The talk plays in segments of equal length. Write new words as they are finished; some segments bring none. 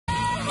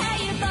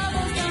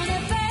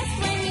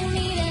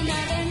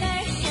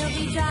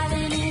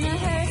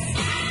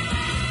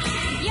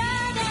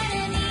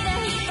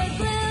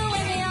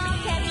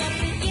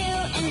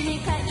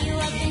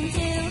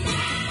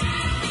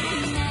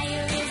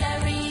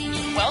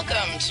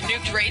to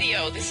Nuked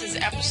Radio. This is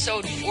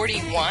episode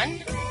 41.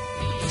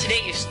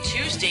 Today is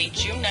Tuesday,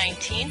 June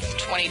 19th,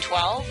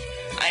 2012.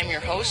 I'm your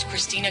host,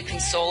 Christina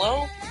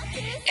Consolo.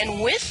 And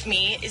with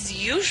me is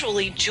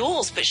usually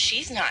Jules, but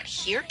she's not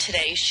here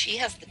today. She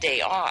has the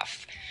day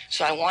off.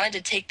 So I wanted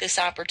to take this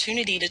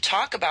opportunity to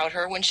talk about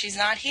her when she's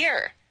not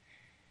here.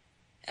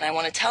 And I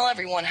want to tell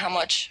everyone how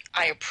much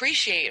I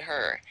appreciate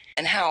her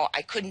and how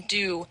I couldn't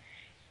do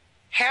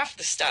half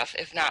the stuff,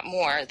 if not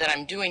more, that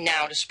I'm doing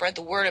now to spread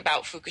the word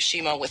about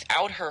Fukushima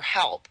without her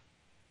help.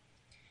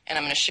 And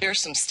I'm going to share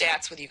some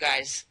stats with you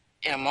guys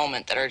in a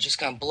moment that are just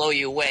going to blow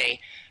you away.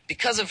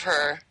 Because of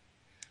her,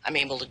 I'm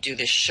able to do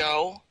this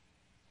show.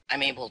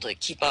 I'm able to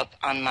keep up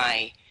on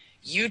my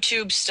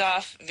YouTube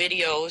stuff,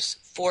 videos,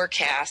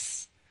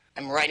 forecasts.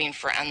 I'm writing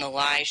for On the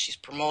Lie. She's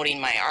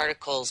promoting my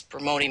articles,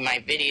 promoting my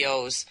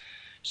videos,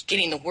 just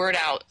getting the word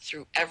out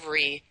through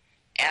every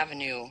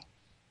avenue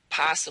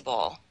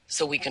possible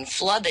so we can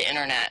flood the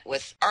internet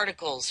with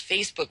articles,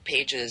 Facebook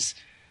pages,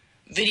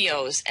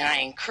 videos, and I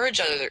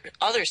encourage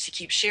others to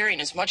keep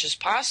sharing as much as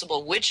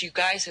possible, which you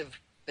guys have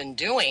been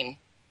doing,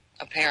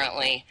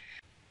 apparently.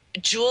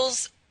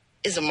 Jules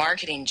is a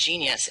marketing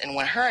genius, and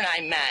when her and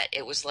I met,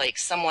 it was like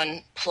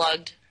someone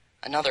plugged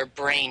another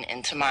brain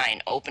into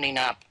mine, opening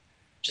up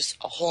just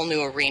a whole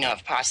new arena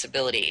of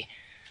possibility.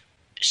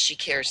 She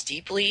cares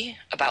deeply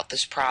about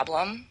this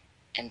problem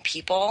and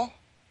people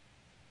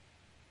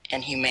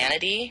and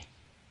humanity.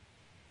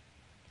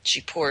 She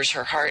pours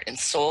her heart and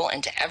soul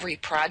into every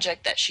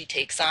project that she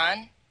takes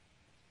on.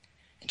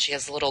 And she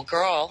has a little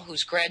girl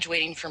who's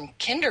graduating from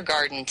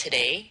kindergarten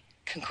today.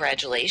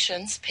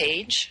 Congratulations,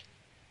 Paige.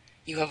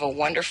 You have a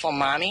wonderful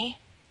mommy.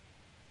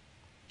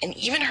 And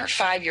even her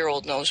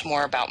 5-year-old knows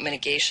more about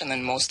mitigation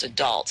than most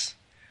adults,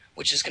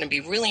 which is going to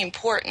be really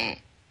important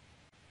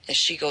as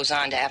she goes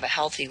on to have a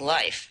healthy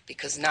life,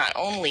 because not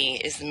only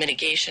is the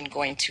mitigation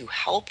going to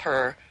help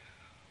her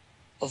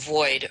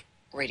avoid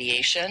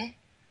radiation,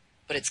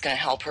 but it's going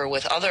to help her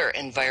with other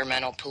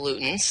environmental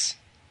pollutants,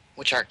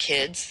 which our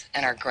kids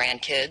and our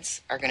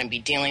grandkids are going to be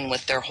dealing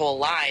with their whole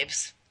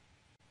lives.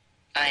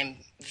 I'm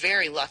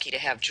very lucky to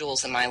have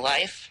Jules in my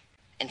life.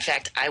 In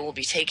fact, I will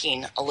be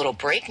taking a little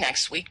break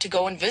next week to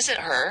go and visit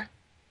her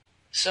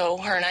so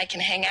her and I can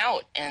hang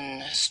out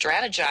and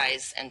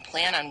strategize and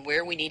plan on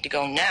where we need to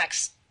go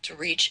next to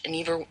reach an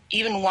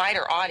even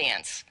wider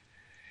audience.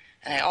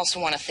 And I also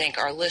want to thank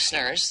our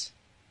listeners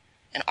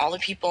and all the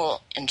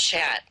people in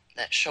chat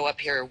that show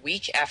up here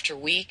week after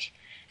week,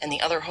 and the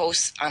other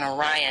hosts on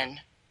Orion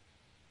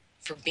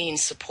for being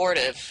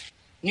supportive.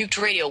 Nuked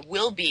Radio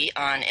will be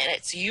on at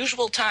its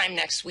usual time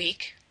next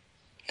week,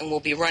 and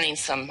we'll be running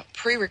some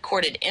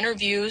pre-recorded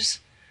interviews.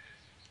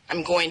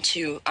 I'm going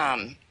to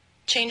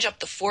change up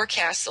the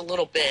forecasts a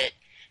little bit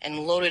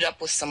and load it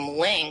up with some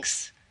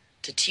links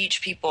to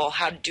teach people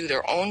how to do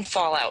their own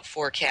fallout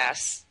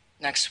forecasts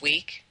next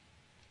week.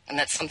 And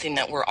that's something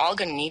that we're all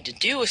going to need to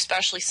do,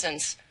 especially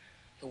since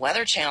the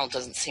Weather Channel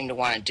doesn't seem to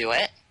want to do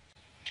it.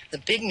 The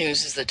big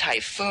news is the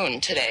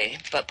typhoon today,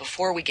 but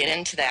before we get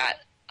into that,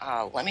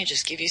 let me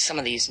just give you some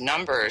of these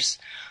numbers.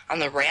 On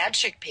the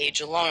Rads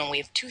page alone, we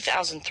have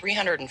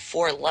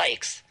 2,304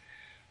 likes,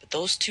 but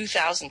those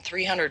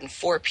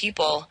 2,304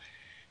 people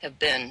have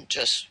been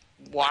just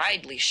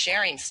widely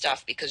sharing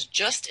stuff, because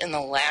just in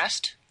the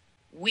last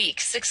week,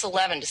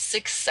 6/11 to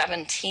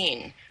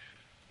 6/17,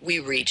 we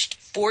reached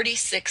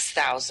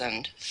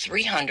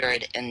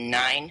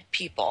 46,309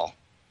 people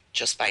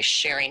just by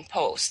sharing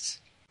posts.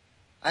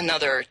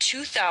 Another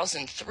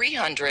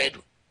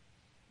 2,300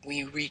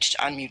 we reached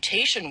on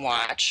Mutation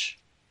Watch,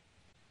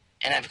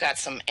 and I've got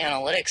some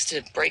analytics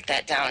to break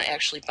that down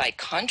actually by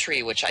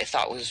country, which I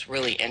thought was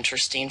really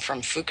interesting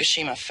from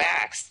Fukushima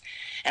Facts.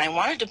 And I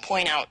wanted to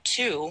point out,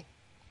 too,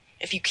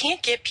 if you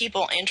can't get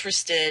people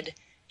interested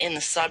in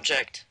the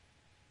subject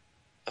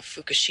of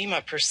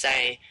Fukushima per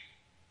se,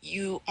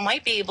 you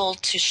might be able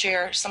to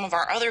share some of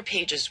our other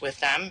pages with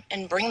them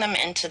and bring them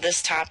into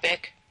this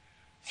topic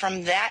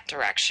from that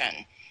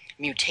direction.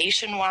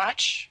 Mutation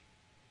Watch,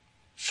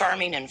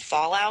 Farming and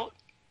Fallout,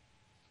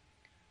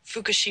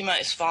 Fukushima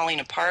is Falling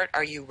Apart,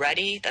 Are You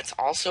Ready? That's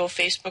also a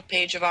Facebook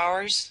page of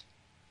ours.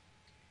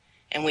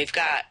 And we've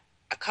got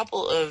a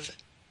couple of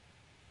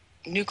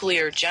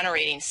nuclear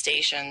generating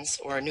stations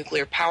or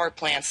nuclear power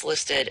plants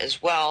listed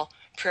as well.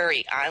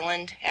 Prairie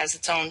Island has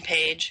its own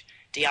page,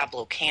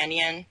 Diablo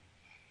Canyon,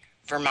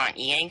 Vermont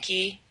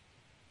Yankee,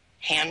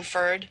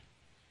 Hanford,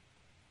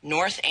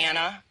 North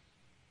Anna,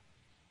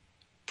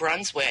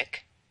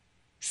 Brunswick,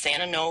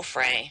 Santa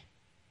Onofre,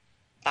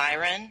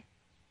 Byron,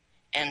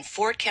 and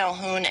Fort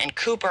Calhoun and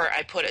Cooper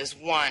I put as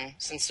one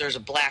since there's a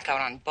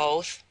blackout on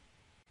both.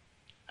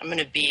 I'm going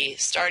to be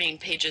starting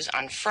pages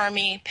on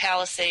Fermi,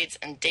 Palisades,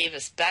 and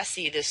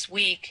Davis-Besse this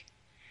week,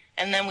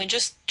 and then we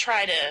just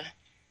try to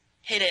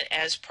hit it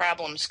as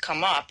problems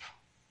come up,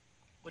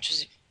 which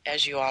is,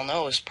 as you all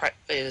know, is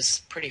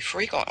pretty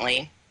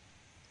frequently.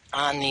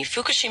 On the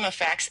Fukushima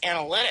Facts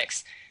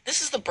Analytics,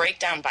 this is the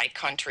breakdown by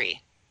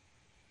country.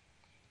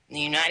 In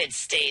the United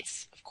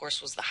States, of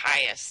course, was the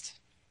highest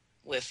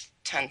with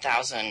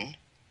 10,000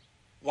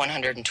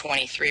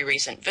 123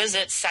 recent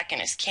visits.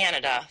 Second is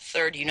Canada.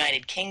 Third,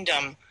 United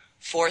Kingdom.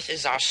 Fourth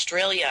is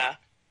Australia,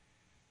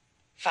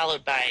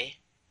 followed by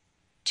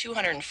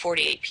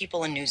 248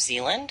 people in New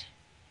Zealand,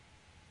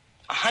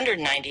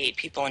 198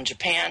 people in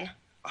Japan,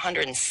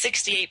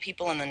 168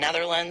 people in the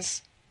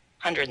Netherlands,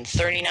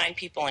 139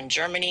 people in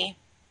Germany,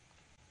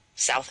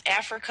 South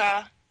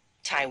Africa,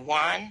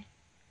 Taiwan,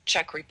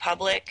 Czech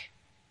Republic,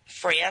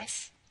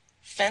 France,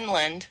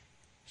 Finland,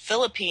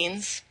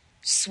 Philippines,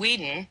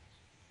 Sweden,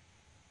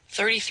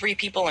 33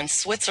 people in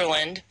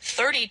Switzerland,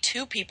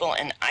 32 people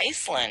in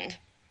Iceland,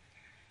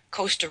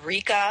 Costa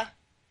Rica,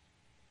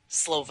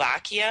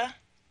 Slovakia,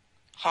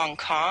 Hong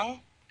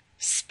Kong,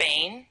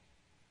 Spain,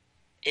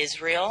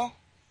 Israel,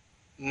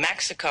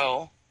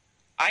 Mexico,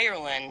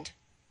 Ireland.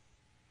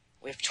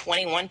 We have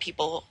 21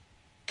 people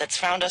that's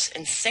found us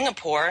in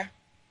Singapore,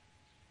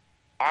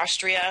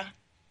 Austria,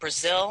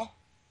 Brazil,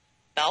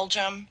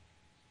 Belgium,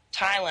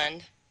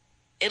 Thailand,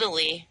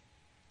 Italy,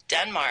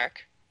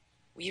 Denmark.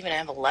 We even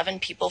have 11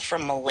 people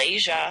from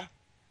Malaysia,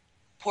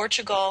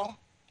 Portugal,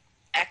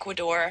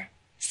 Ecuador,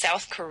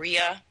 South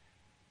Korea,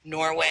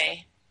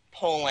 Norway,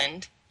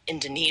 Poland,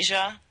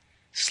 Indonesia,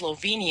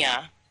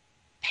 Slovenia,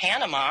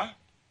 Panama,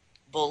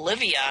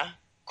 Bolivia,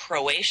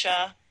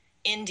 Croatia,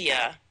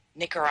 India,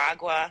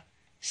 Nicaragua,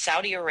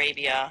 Saudi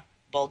Arabia,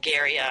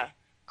 Bulgaria,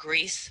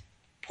 Greece,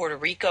 Puerto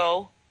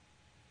Rico,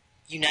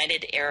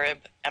 United Arab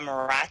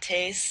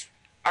Emirates,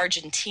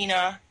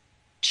 Argentina,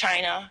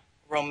 China,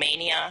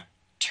 Romania,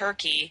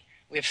 Turkey.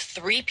 We have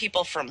 3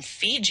 people from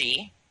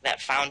Fiji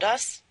that found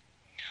us,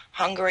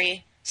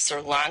 Hungary,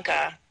 Sri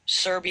Lanka,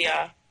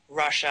 Serbia,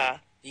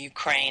 Russia,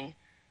 Ukraine,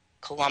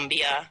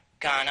 Colombia,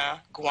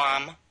 Ghana,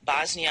 Guam,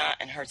 Bosnia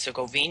and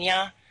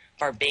Herzegovina,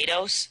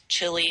 Barbados,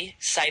 Chile,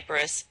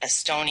 Cyprus,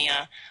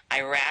 Estonia,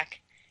 Iraq,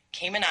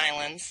 Cayman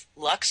Islands,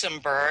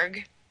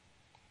 Luxembourg,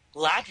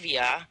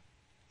 Latvia,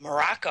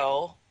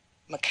 Morocco,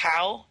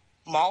 Macau,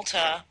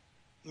 Malta,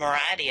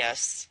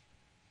 Mauritius,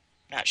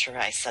 not sure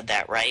I said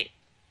that right,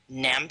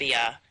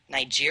 Namibia,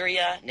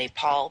 Nigeria,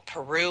 Nepal,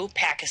 Peru,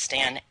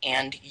 Pakistan,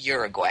 and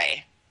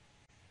Uruguay.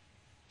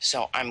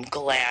 So I'm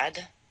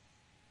glad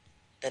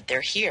that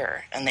they're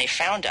here and they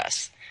found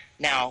us.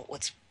 Now,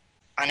 what's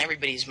on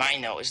everybody's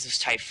mind, though, is this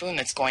typhoon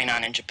that's going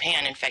on in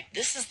Japan. In fact,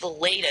 this is the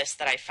latest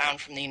that I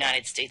found from the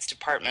United States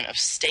Department of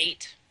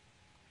State,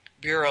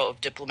 Bureau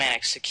of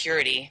Diplomatic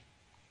Security.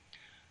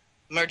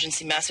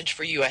 Emergency message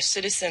for U.S.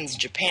 citizens.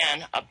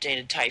 Japan,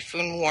 updated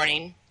typhoon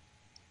warning.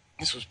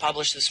 This was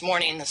published this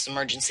morning. This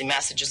emergency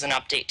message is an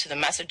update to the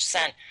message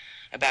sent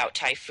about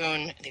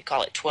typhoon. They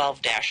call it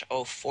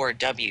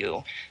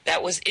 12-04W.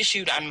 That was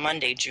issued on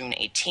Monday, June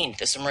 18th.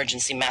 This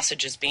emergency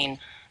message is being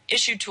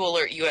issued to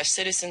alert U.S.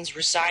 citizens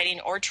residing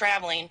or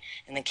traveling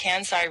in the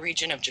Kansai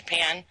region of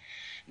Japan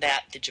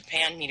that the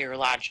Japan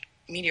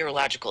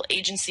Meteorological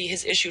Agency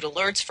has issued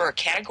alerts for a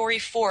Category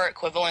 4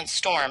 equivalent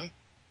storm.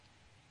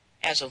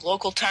 As of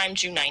local time,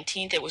 June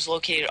 19th, it was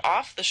located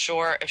off the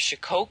shore of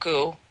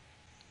Shikoku.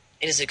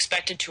 It is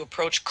expected to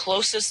approach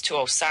closest to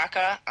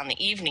Osaka on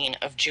the evening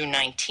of June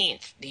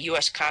 19th. The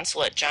U.S.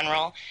 Consulate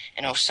General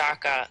in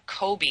Osaka,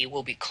 Kobe,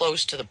 will be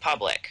closed to the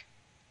public.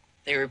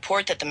 They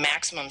report that the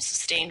maximum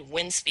sustained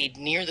wind speed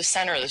near the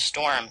center of the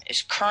storm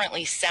is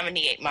currently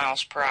 78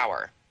 miles per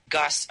hour,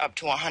 gusts up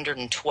to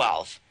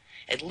 112.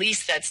 At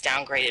least that's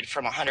downgraded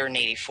from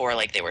 184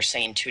 like they were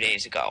saying 2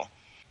 days ago.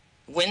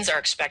 Winds are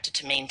expected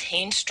to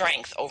maintain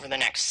strength over the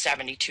next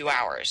 72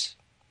 hours.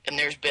 And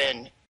there's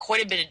been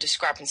quite a bit of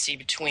discrepancy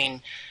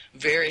between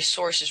various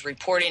sources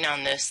reporting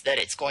on this, that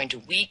it's going to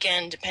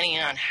weaken depending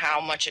on how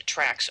much it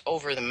tracks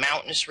over the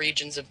mountainous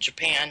regions of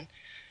Japan.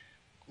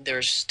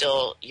 There's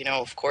still,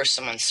 of course,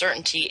 some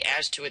uncertainty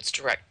as to its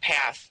direct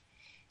path.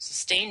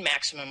 Sustained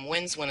maximum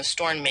winds when the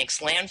storm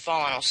makes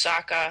landfall on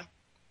Osaka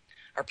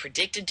are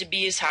predicted to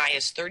be as high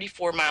as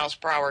 34 miles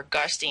per hour,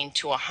 gusting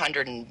to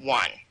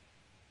 101.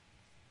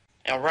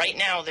 Now, right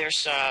now,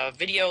 there's a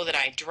video that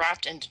I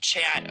dropped into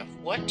chat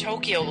of what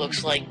Tokyo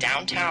looks like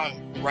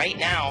downtown right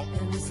now.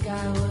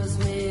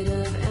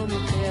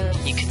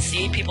 You can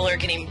see people are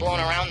getting blown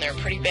around there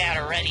pretty bad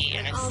already,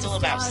 and it's still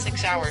about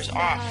 6 hours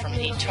off from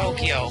the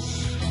Tokyo.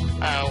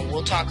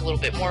 We'll talk a little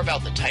bit more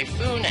about the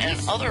typhoon and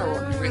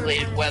other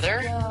related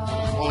weather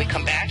when we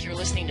come back. You're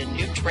listening to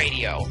Nuked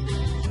Radio.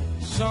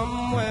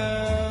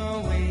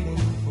 Somewhere waiting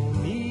for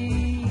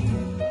me,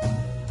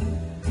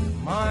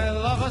 my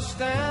lover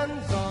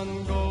stands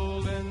on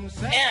golden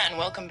sands. And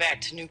welcome back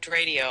to Nuked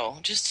Radio.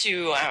 Just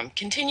to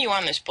continue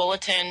on this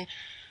bulletin,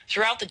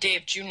 throughout the day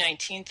of June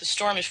 19th, the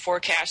storm is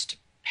forecast to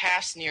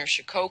pass near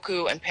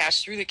Shikoku and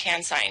pass through the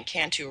Kansai and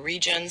Kanto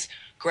regions,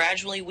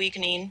 gradually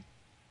weakening,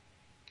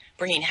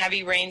 bringing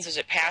heavy rains as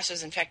it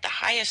passes. In fact, the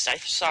highest I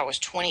saw was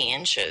 20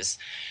 inches.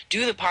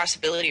 Due to the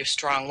possibility of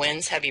strong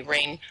winds, heavy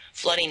rain,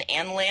 flooding,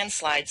 and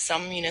landslides,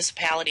 some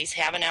municipalities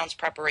have announced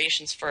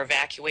preparations for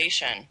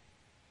evacuation.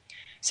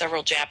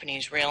 Several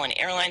Japanese rail and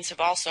airlines have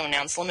also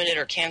announced limited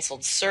or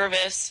canceled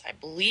service. I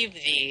believe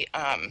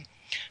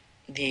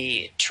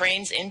the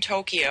trains in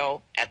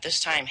Tokyo at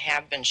this time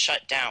have been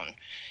shut down.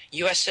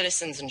 U.S.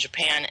 citizens in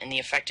Japan and the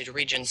affected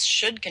regions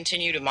should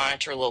continue to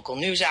monitor local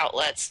news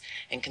outlets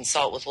and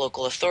consult with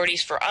local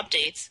authorities for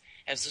updates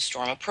as the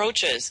storm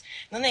approaches.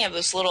 And then they have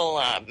this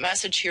little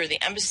message here.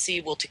 The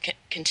embassy will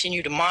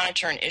continue to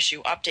monitor and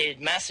issue updated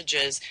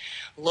messages,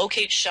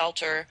 locate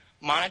shelter,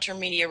 monitor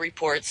media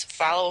reports,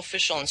 follow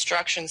official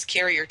instructions,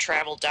 carry your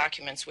travel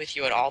documents with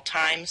you at all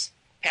times,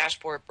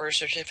 passport, birth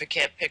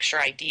certificate, picture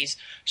IDs,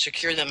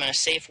 secure them in a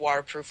safe,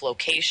 waterproof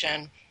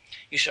location.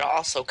 You should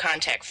also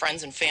contact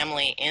friends and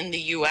family in the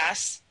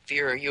U.S. if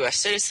you're a U.S.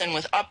 citizen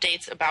with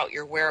updates about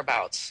your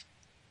whereabouts.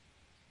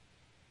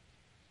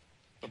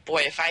 But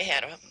boy, if I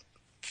had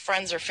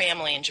friends or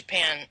family in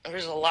Japan,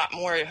 there's a lot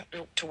more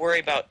to worry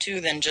about too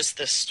than just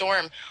this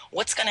storm.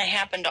 What's going to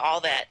happen to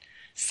all that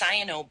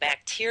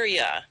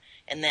cyanobacteria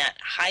and that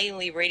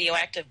highly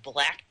radioactive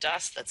black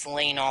dust that's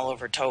laying all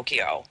over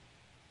Tokyo?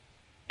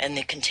 And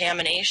the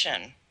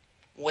contamination,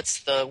 what's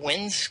the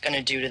winds going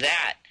to do to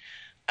that?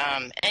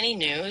 Any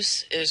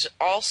News is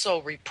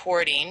also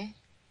reporting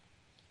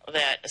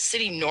that a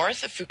city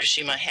north of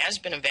Fukushima has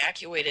been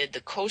evacuated.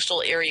 The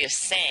coastal area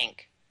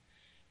sank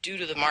due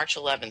to the March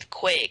 11th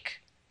quake,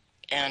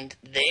 and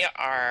they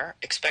are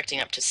expecting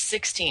up to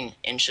 16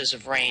 inches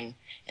of rain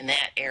in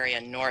that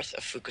area north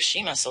of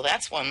Fukushima. So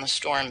that's when the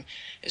storm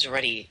is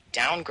already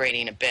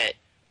downgrading a bit.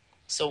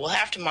 So we'll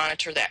have to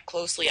monitor that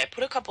closely. I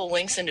put a couple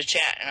links into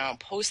chat, and I'll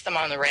post them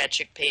on the Rad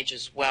Chick page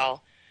as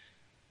well.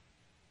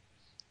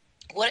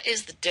 What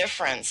is the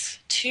difference,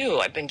 too?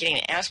 I've been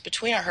getting asked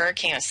between a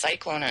hurricane, a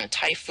cyclone, and a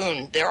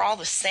typhoon. They're all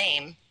the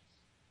same.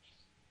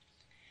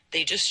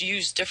 They just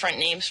use different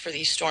names for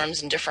these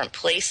storms in different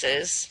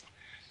places.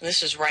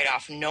 This is right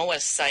off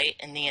NOAA's site.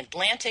 In the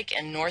Atlantic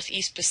and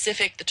Northeast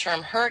Pacific, the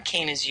term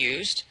hurricane is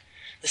used.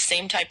 The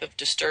same type of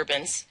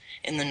disturbance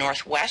in the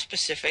Northwest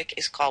Pacific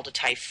is called a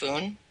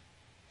typhoon.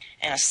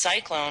 And a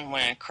cyclone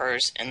when it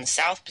occurs in the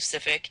South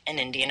Pacific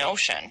and Indian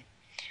Ocean.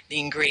 The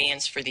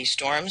ingredients for these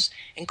storms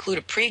include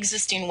a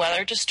pre-existing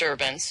weather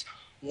disturbance,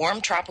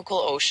 warm tropical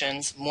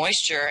oceans,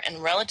 moisture,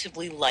 and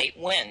relatively light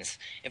winds.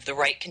 If the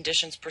right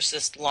conditions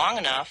persist long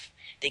enough,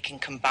 they can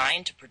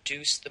combine to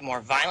produce the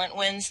more violent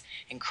winds,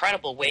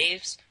 incredible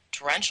waves,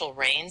 torrential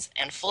rains,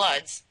 and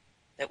floods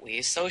that we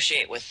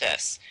associate with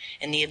this.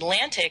 In the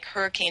Atlantic,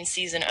 hurricane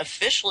season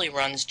officially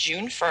runs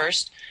June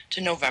 1st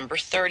to November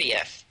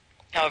 30th.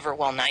 However,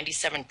 while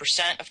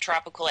 97% of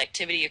tropical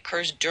activity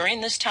occurs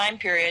during this time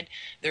period,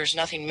 there's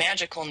nothing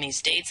magical in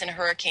these dates, and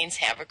hurricanes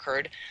have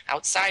occurred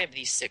outside of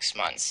these 6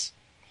 months.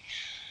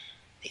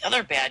 The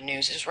other bad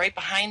news is right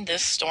behind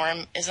this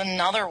storm is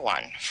another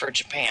one for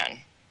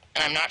Japan.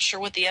 And I'm not sure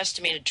what the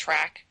estimated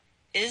track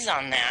is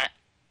on that,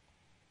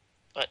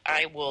 but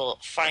I will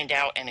find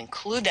out and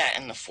include that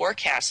in the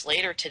forecast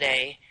later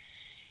today.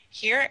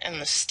 Here in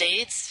the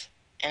States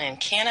and in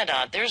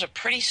Canada, there's a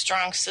pretty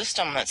strong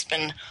system that's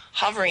been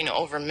hovering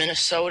over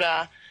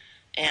Minnesota,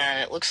 and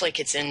it looks like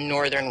it's in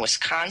northern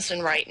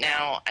Wisconsin right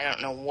now. I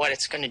don't know what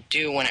it's going to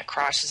do when it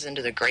crosses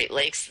into the Great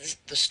Lakes.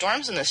 The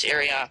storms in this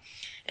area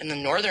in the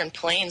northern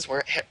plains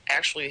were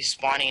actually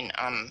spawning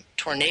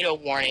tornado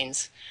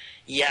warnings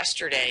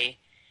yesterday,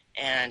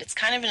 and it's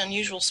kind of an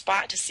unusual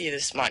spot to see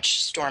this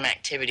much storm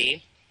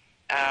activity.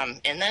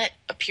 And then it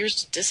appears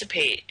to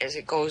dissipate as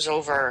it goes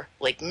over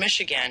Lake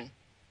Michigan.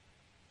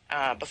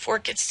 Before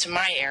it gets to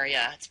my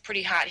area. It's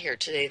pretty hot here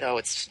today, though.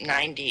 It's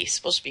 90,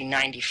 supposed to be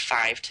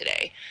 95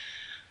 today.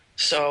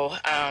 So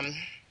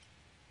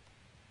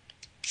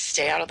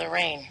stay out of the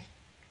rain.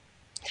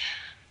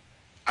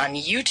 On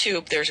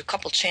YouTube, there's a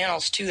couple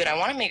channels, too, that I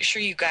want to make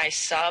sure you guys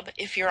sub.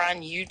 If you're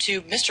on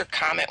YouTube, Mr.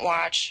 Comet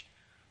Watch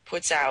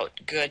puts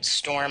out good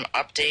storm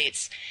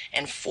updates.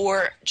 And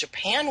for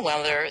Japan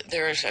weather,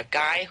 there's a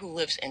guy who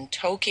lives in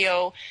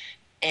Tokyo,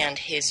 and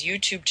his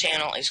YouTube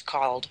channel is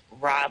called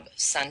Rob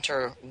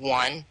Center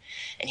 1,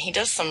 and he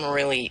does some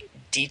really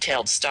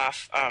detailed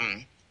stuff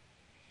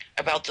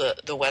about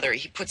the weather.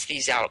 He puts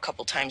these out a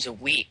couple times a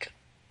week,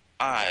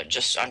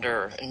 just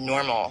under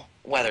normal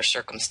weather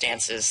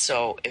circumstances.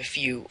 So if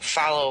you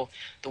follow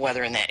the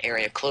weather in that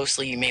area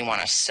closely, you may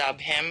want to sub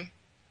him.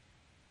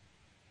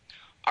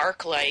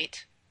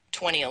 Arclight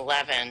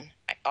 2011,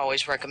 I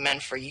always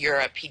recommend for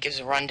Europe. He gives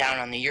a rundown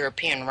on the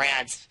European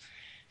Rads.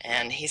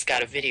 And he's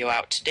got a video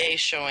out today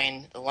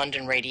showing the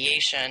London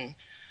radiation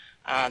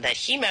that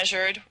he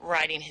measured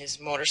riding his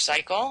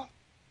motorcycle.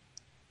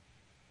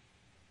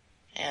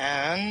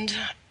 And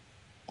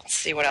let's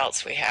see what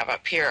else we have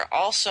up here.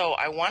 Also,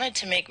 I wanted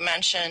to make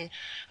mention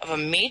of a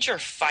major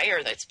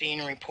fire that's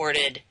being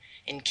reported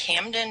in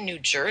Camden, New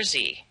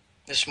Jersey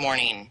this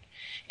morning.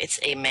 It's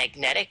a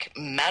magnetic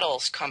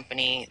metals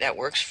company that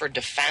works for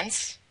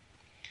defense.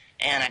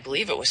 And I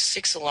believe it was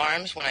 6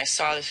 alarms when I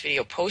saw this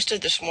video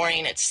posted this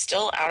morning. It's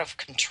still out of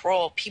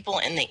control. People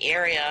in the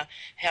area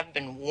have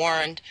been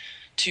warned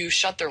to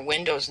shut their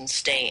windows and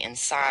stay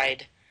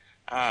inside.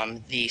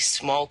 The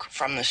smoke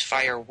from this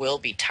fire will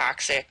be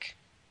toxic.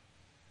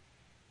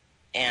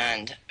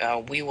 And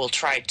we will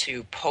try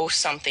to post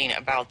something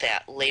about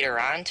that later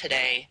on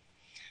today.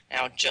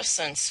 Now, just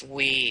since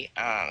we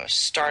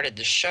started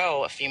the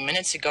show a few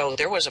minutes ago,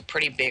 there was a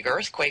pretty big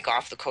earthquake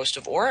off the coast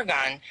of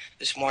Oregon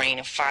this morning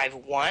of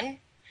 5.1,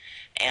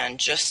 and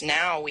just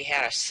now we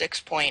had a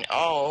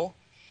 6.0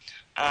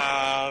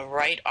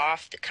 right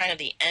off the kind of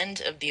the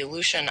end of the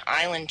Aleutian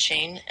Island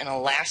chain in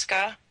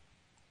Alaska.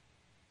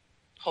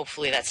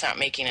 Hopefully that's not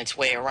making its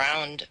way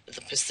around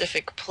the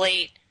Pacific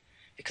plate,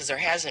 because there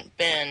hasn't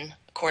been,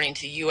 according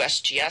to the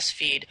USGS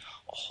feed,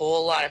 a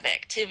whole lot of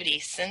activity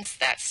since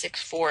that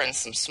 6.4 and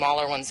some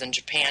smaller ones in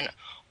Japan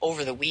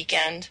over the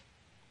weekend.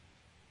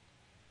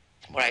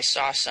 But I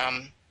saw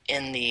some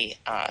in the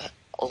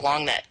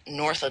along that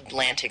North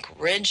Atlantic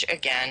ridge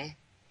again,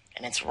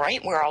 and it's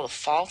right where all the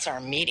faults are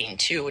meeting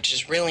too, which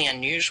is really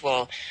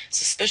unusual.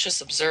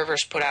 Suspicious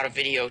Observers put out a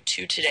video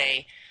too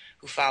today,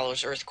 who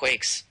follows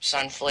earthquakes,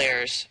 sun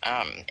flares,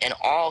 and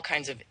all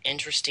kinds of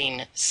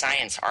interesting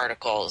science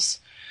articles.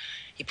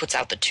 He puts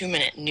out the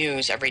 2-minute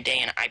news every day,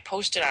 and I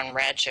posted on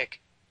Radchick,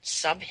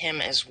 sub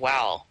him as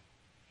well.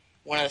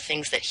 One of the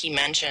things that he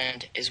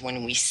mentioned is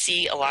when we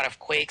see a lot of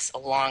quakes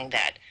along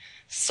that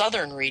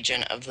southern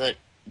region of the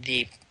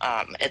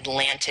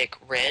Atlantic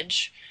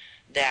ridge,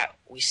 that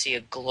we see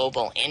a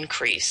global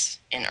increase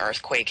in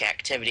earthquake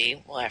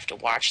activity. We'll have to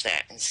watch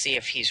that and see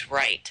if he's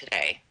right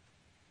today.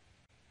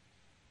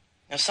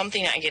 Now,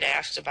 something I get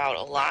asked about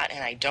a lot,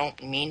 and I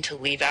don't mean to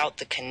leave out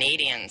the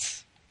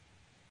Canadians,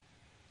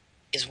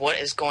 is what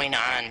is going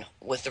on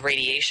with the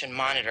radiation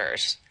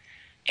monitors.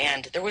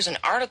 And there was an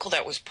article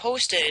that was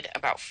posted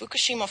about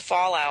Fukushima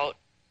fallout.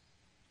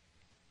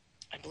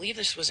 I believe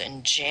this was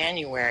in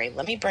January.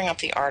 Let me bring up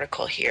the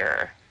article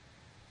here.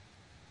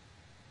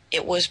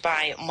 It was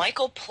by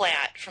Michael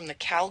Platt from the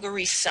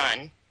Calgary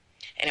Sun,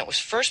 and it was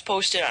first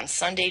posted on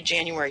Sunday,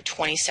 January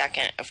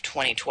 22nd of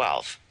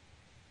 2012.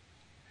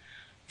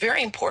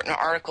 Very important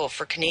article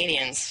for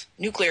Canadians.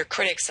 Nuclear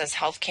critic says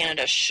Health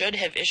Canada should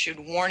have issued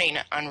warning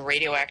on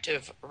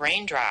radioactive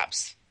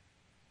raindrops.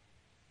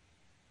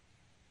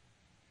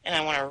 And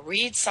I want to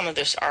read some of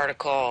this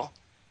article.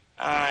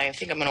 I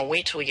think I'm going to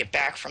wait till we get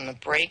back from the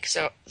break,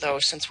 though,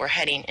 since we're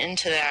heading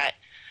into that.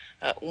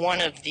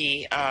 One of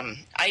the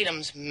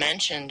items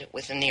mentioned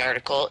within the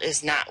article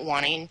is not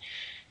wanting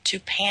to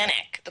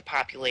panic the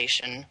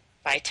population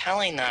by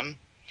telling them,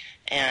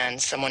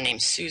 and someone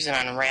named Susan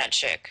on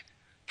Radchick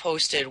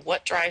posted,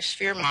 what drives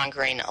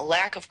fear-mongering? A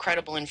lack of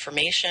credible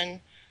information,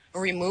 a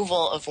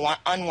removal of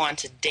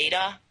unwanted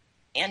data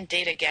and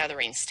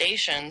data-gathering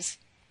stations,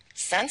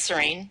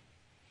 censoring,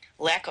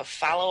 lack of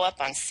follow-up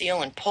on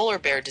seal and polar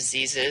bear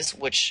diseases,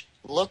 which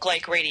look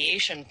like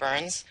radiation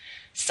burns,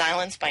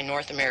 silence by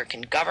North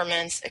American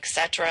governments,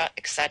 etc.,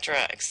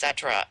 etc.,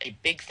 etc. A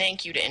big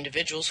thank you to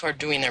individuals who are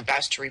doing their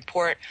best to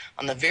report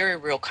on the very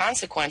real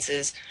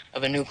consequences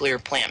of a nuclear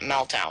plant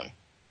meltdown.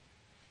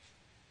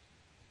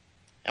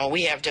 Now,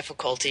 we have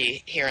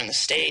difficulty here in the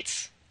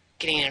States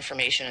getting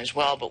information as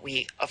well, but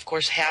we, of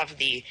course, have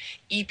the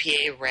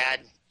EPA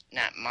Rads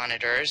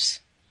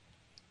monitors,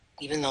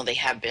 even though they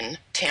have been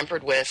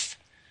tampered with,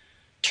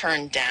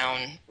 turned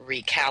down,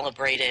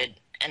 recalibrated,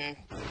 and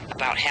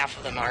about half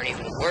of them aren't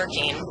even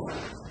working.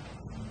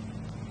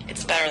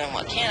 It's better than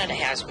what Canada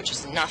has, which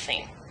is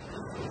nothing.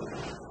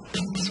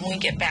 So when we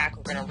get back,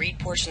 we're going to read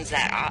portions of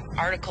that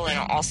article, and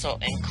I'll also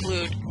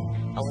include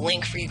a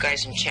link for you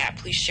guys in chat.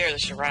 Please share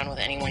this around with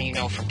anyone you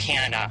know from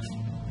Canada.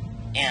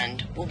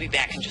 And we'll be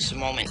back in just a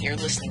moment. You're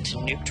listening to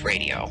Nuked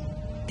Radio.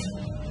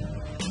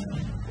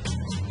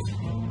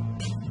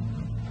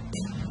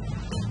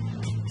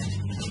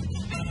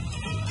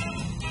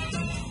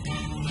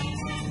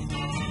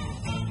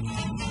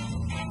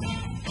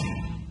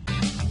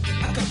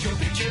 I got your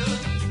picture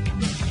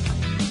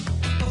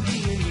of me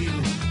and you.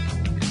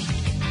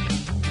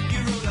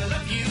 You wrote I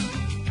love you.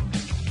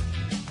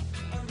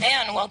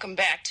 And welcome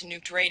back to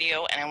Nuked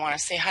Radio, and I want to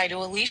say hi to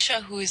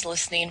Alicia, who is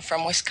listening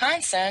from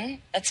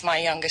Wisconsin. That's my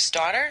youngest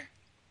daughter.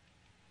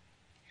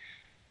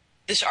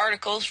 This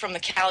article is from the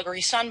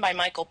Calgary Sun by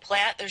Michael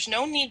Platt. There's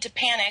no need to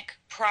panic,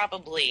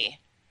 probably,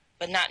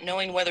 but not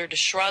knowing whether to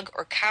shrug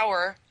or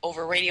cower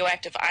over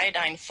radioactive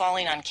iodine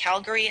falling on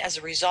Calgary as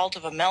a result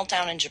of a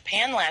meltdown in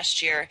Japan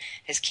last year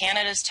has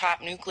Canada's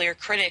top nuclear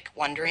critic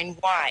wondering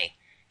why.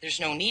 There's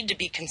no need to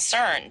be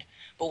concerned.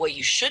 But what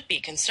you should be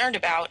concerned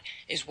about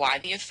is why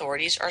the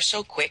authorities are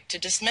so quick to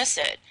dismiss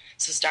it,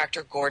 says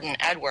Dr. Gordon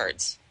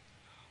Edwards.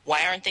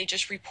 Why aren't they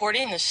just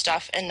reporting this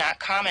stuff and not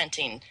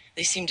commenting?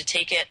 They seem to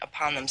take it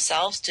upon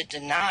themselves to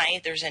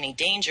deny there's any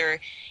danger,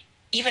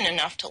 even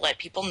enough to let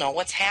people know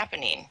what's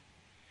happening.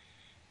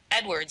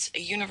 Edwards, a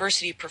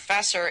university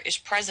professor, is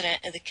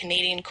president of the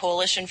Canadian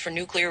Coalition for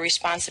Nuclear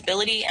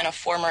Responsibility and a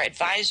former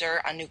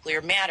advisor on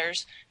nuclear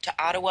matters to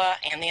Ottawa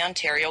and the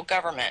Ontario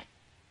government.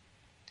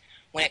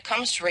 When it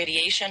comes to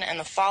radiation and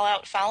the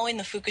fallout following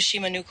the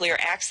Fukushima nuclear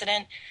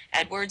accident,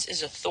 Edwards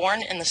is a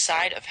thorn in the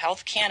side of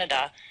Health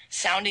Canada,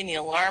 sounding the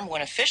alarm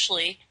when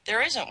officially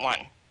there isn't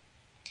one.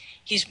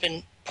 He's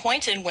been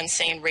pointed when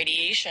saying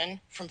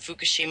radiation from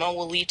Fukushima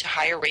will lead to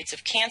higher rates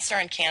of cancer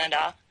in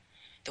Canada,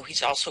 though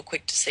he's also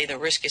quick to say the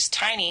risk is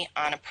tiny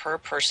on a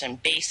per-person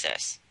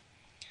basis.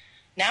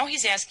 Now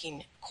he's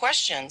asking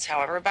questions,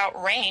 however,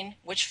 about rain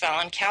which fell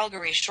on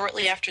Calgary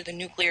shortly after the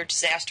nuclear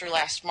disaster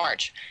last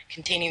March,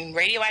 containing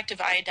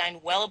radioactive iodine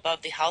well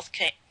above the Health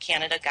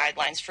Canada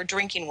guidelines for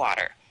drinking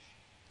water.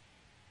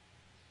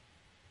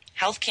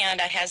 Health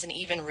Canada hasn't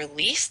even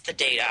released the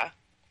data,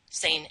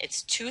 saying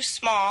it's too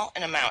small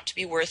an amount to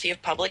be worthy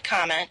of public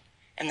comment,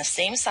 and the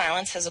same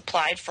silence has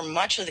applied for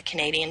much of the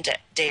Canadian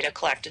data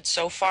collected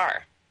so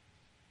far.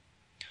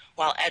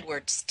 While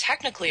Edwards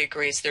technically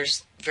agrees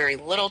there's very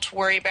little to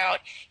worry about,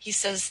 he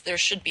says there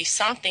should be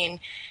something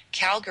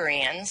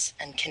Calgarians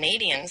and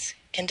Canadians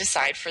can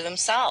decide for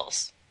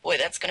themselves. Boy,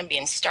 that's going to be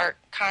in stark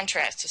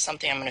contrast to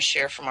something I'm going to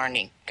share from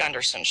Arnie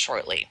Gunderson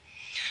shortly.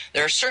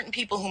 There are certain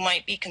people who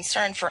might be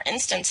concerned. For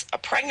instance, a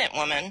pregnant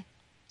woman,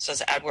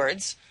 says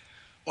Edwards,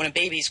 when a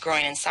baby is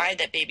growing inside,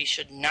 that baby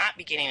should not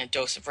be getting a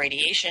dose of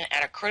radiation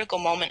at a critical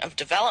moment of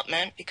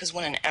development, because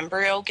when an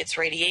embryo gets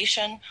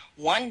radiation,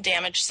 one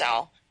damaged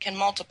cell can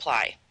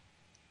multiply.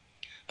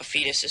 A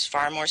fetus is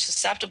far more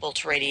susceptible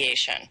to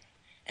radiation,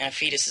 and a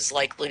fetus is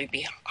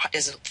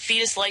a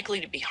fetus likely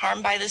to be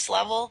harmed by this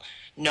level?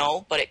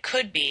 No, but it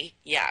could be,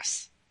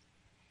 yes.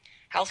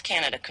 Health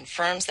Canada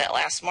confirms that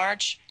last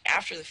March,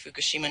 after the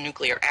Fukushima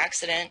nuclear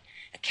accident,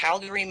 a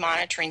Calgary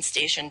monitoring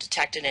station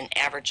detected an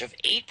average of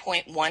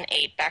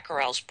 8.18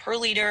 becquerels per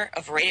liter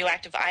of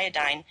radioactive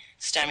iodine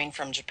stemming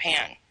from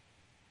Japan.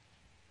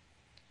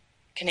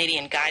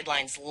 Canadian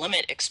guidelines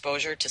limit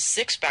exposure to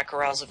 6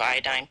 becquerels of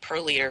iodine per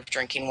liter of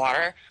drinking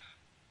water,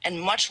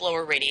 and much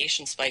lower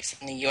radiation spikes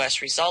in the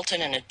U.S.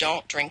 resulted in a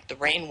don't drink the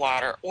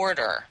rainwater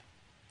order,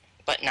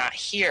 but not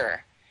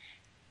here.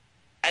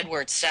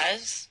 Edwards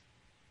says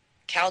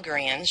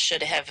Calgarians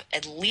should have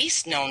at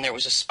least known there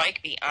was a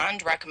spike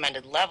beyond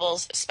recommended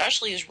levels,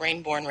 especially as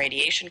rain-borne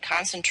radiation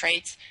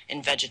concentrates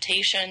in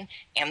vegetation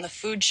and the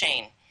food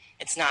chain.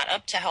 It's not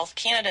up to Health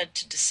Canada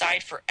to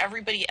decide for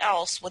everybody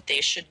else what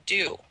they should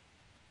do.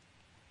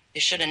 They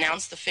should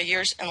announce the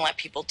figures and let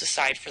people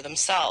decide for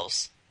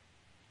themselves.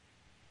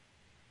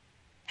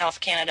 Health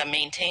Canada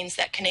maintains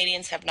that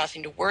Canadians have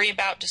nothing to worry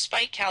about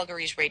despite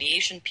Calgary's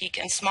radiation peak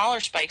and smaller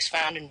spikes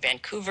found in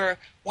Vancouver,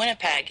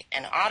 Winnipeg,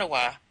 and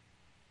Ottawa,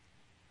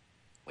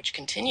 which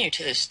continue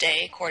to this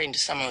day, according to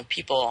some of the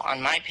people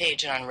on my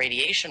page and on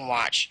Radiation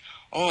Watch.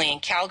 Only in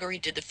Calgary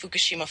did the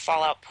Fukushima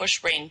fallout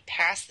push rain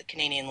past the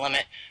Canadian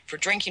limit for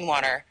drinking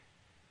water,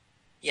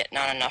 yet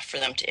not enough for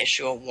them to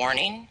issue a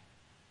warning.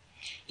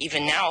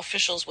 Even now,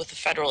 officials with the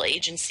federal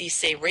agency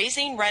say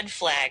raising red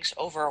flags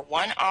over a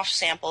one-off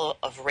sample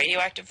of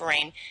radioactive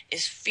rain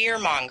is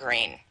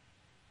fear-mongering.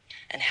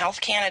 And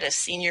Health Canada's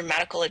senior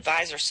medical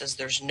advisor says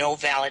there's no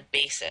valid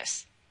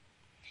basis.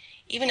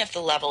 Even if the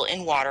level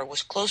in water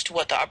was close to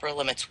what the upper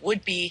limits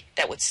would be,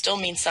 that would still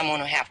mean someone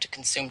would have to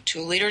consume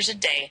 2 liters a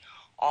day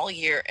all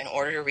year in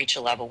order to reach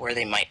a level where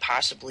they might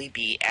possibly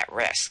be at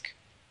risk,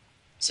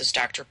 says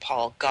Dr.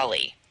 Paul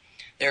Gully.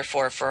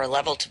 Therefore, for a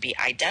level to be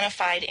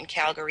identified in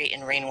Calgary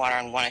in rainwater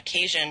on one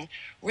occasion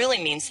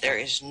really means there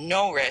is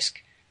no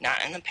risk,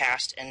 not in the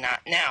past and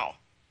not now.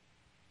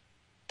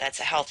 That's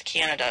a Health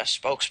Canada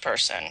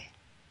spokesperson,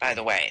 by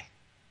the way.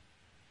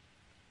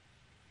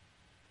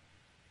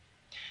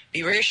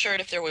 Be reassured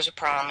if there was a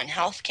problem and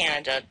Health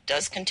Canada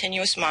does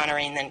continuous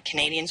monitoring, then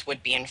Canadians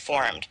would be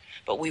informed.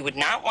 But we would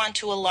not want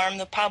to alarm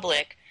the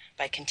public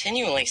by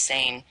continually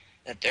saying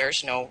that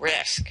there's no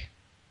risk.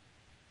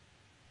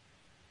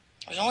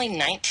 There's only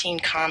 19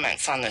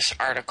 comments on this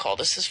article.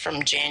 This is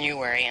from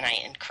January, and I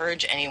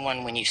encourage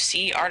anyone, when you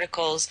see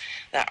articles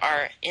that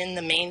are in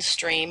the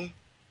mainstream,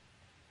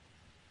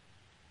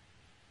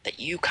 that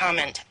you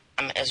comment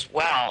as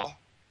well,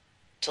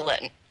 to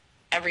let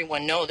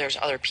everyone know there's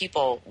other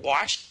people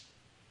watching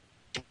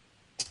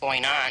what's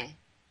going on.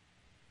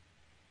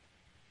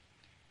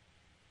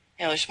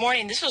 You know, this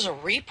morning, this was a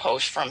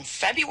repost from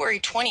February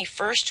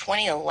 21st,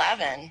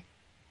 2011,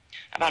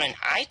 about an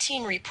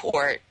I-Team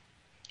report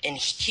in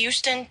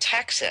Houston,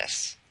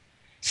 Texas,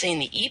 saying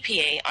the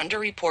EPA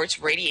underreports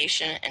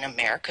radiation in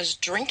America's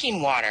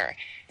drinking water.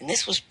 And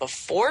this was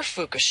before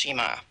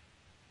Fukushima.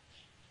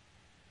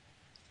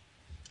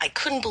 I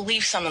couldn't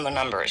believe some of the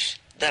numbers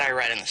that I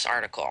read in this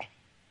article.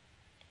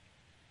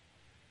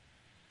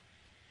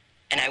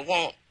 And I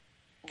won't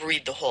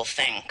read the whole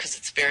thing because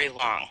it's very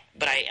long,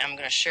 but I am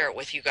going to share it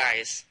with you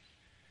guys.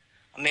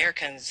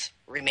 Americans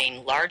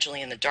remain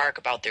largely in the dark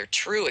about their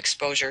true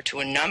exposure to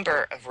a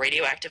number of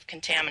radioactive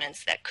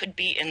contaminants that could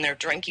be in their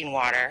drinking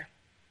water.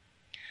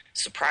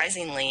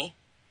 Surprisingly,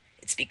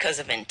 it's because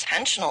of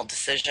intentional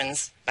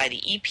decisions by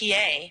the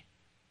EPA,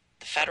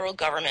 the federal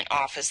government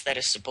office that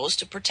is supposed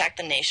to protect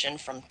the nation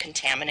from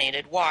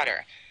contaminated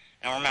water.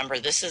 Now remember,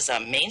 this is a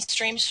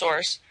mainstream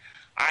source,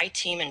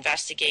 I-Team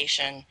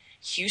investigation,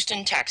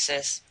 Houston,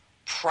 Texas,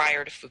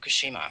 prior to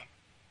Fukushima.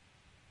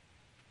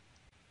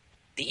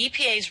 The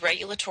EPA's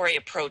regulatory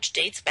approach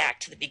dates back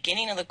to the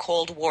beginning of the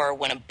Cold War,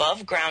 when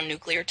above-ground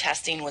nuclear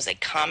testing was a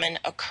common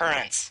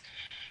occurrence.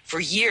 For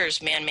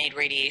years, man-made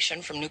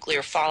radiation from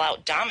nuclear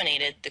fallout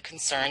dominated the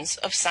concerns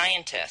of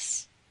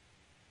scientists.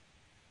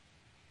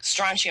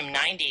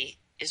 Strontium-90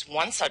 is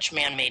one such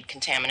man-made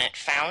contaminant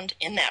found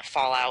in that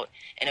fallout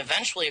and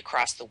eventually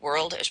across the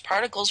world as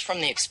particles from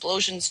the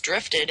explosions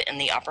drifted in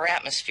the upper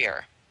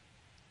atmosphere.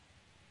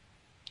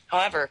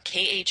 However,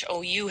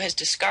 KHOU has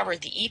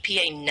discovered the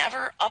EPA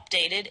never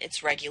updated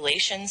its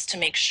regulations to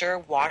make sure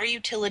water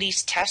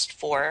utilities test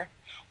for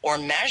or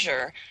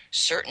measure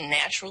certain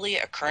naturally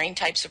occurring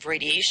types of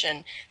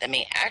radiation that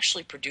may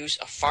actually produce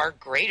a far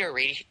greater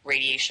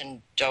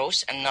radiation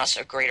dose and thus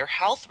a greater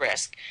health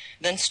risk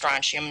than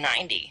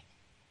strontium-90.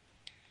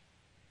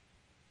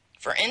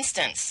 For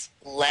instance,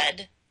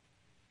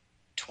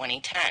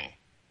 lead-2010,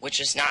 which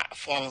is not a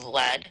form of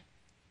lead,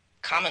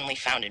 commonly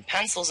found in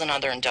pencils and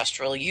other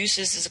industrial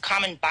uses, is a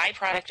common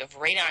byproduct of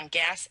radon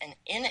gas and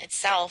in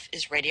itself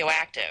is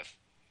radioactive.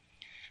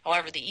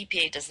 However, the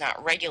EPA does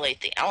not regulate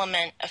the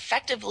element,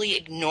 effectively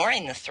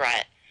ignoring the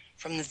threat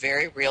from the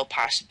very real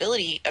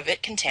possibility of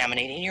it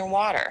contaminating your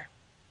water.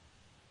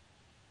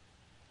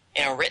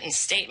 In a written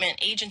statement,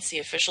 agency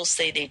officials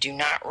say they do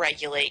not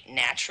regulate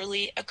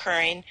naturally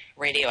occurring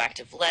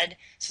radioactive lead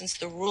since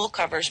the rule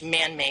covers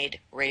man-made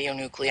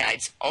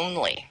radionuclides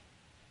only.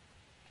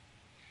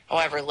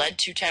 However,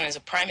 lead-210 is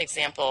a prime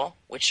example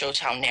which shows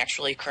how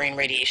naturally occurring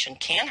radiation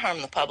can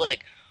harm the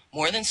public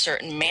more than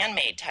certain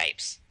man-made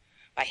types.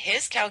 By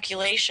his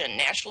calculation,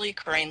 naturally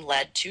occurring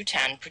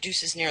lead-210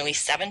 produces nearly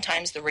 7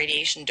 times the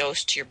radiation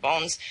dose to your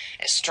bones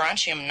as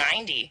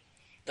strontium-90,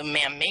 the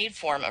man-made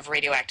form of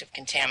radioactive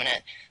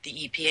contaminant the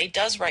EPA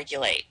does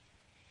regulate.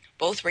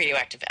 Both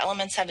radioactive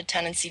elements have a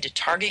tendency to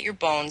target your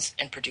bones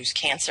and produce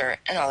cancer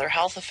and other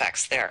health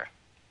effects there.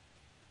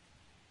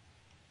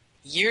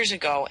 Years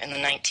ago, in the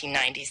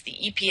 1990s, the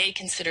EPA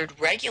considered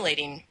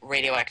regulating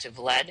radioactive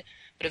lead,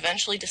 but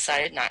eventually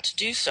decided not to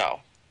do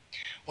so.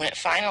 When it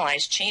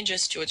finalized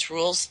changes to its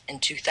rules in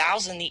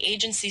 2000, the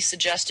agency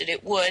suggested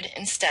it would,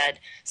 instead,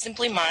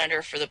 simply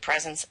monitor for the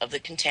presence of the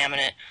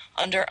contaminant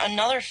under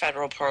another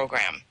federal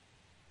program.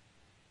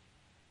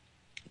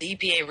 The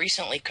EPA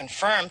recently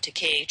confirmed to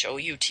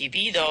KHOU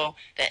TV, though,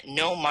 that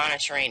no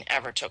monitoring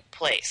ever took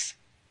place.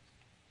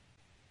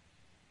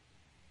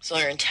 So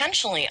they're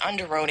intentionally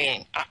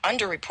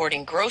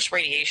underreporting gross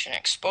radiation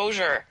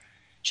exposure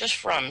just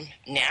from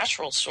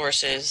natural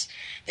sources.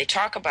 They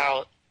talk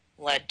about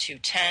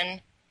lead-210,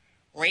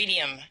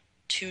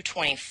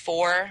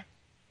 radium-224.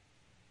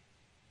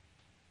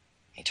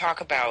 They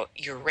talk about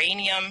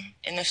uranium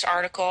in this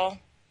article.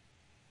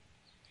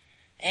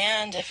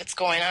 And if it's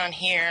going on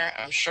here,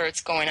 I'm sure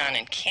it's going on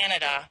in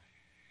Canada.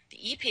 The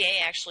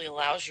EPA actually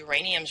allows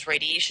uranium's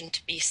radiation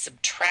to be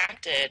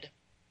subtracted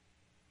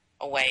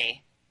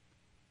away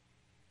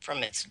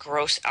from its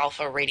gross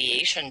alpha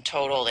radiation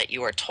total that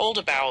you are told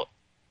about.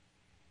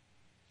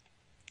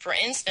 For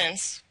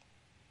instance,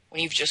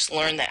 when you've just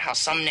learned that how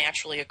some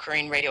naturally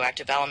occurring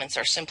radioactive elements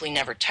are simply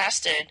never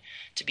tested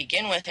to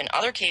begin with, in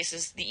other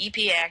cases, the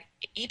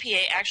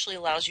EPA actually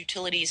allows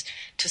utilities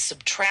to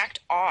subtract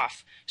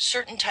off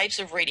certain types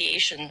of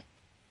radiation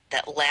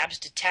that labs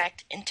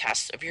detect in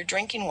tests of your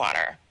drinking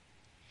water.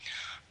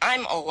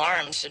 I'm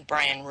alarmed, said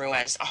Brian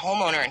Ruiz, a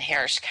homeowner in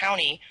Harris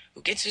County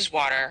who gets his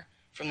water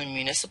from the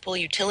Municipal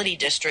Utility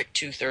District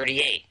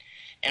 238.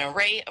 An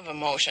array of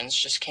emotions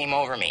just came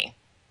over me.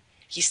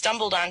 He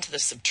stumbled onto the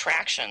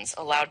subtractions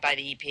allowed by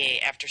the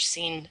EPA after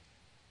seeing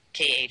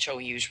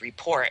KHOU's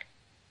report.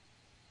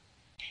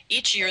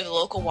 Each year, the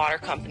local water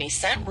company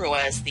sent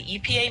Ruiz the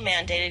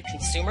EPA-mandated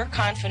Consumer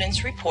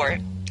Confidence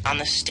Report on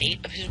the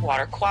state of his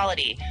water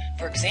quality.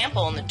 For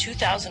example, in the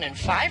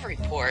 2005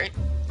 report,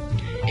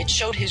 it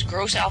showed his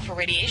gross alpha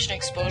radiation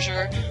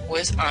exposure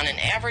was on an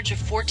average of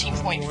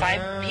 14.5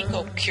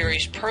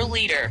 picocuries per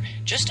liter,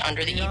 just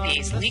under the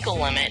EPA's legal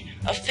limit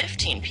of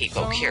 15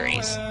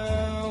 picocuries.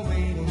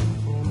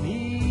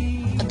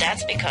 But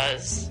that's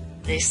because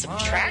they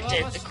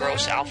subtracted the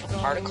gross alpha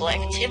particle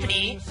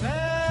activity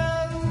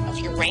of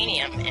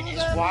uranium in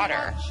his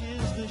water.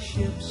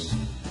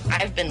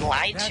 I've been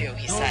lied to,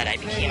 he said. I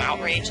became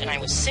outraged and I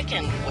was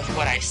sickened with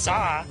what I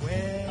saw.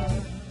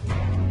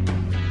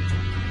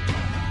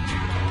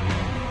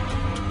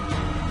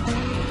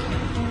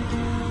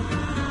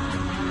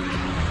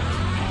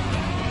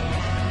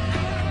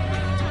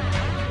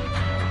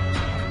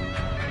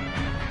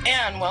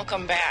 And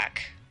welcome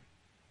back.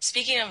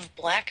 Speaking of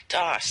black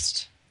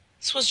dust,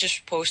 this was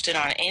just posted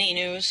on Any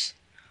News.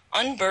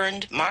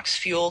 Unburned MOX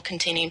fuel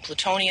containing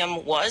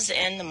plutonium was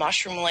in the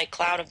mushroom-like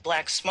cloud of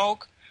black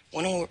smoke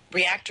when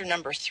reactor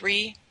number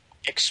 3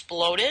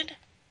 exploded.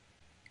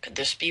 Could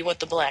this be what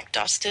the black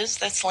dust is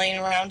that's laying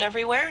around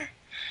everywhere?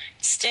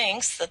 It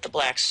stinks that the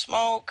black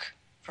smoke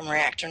from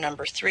reactor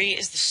number 3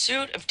 is the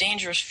soot of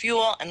dangerous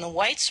fuel, and the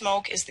white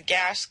smoke is the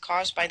gas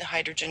caused by the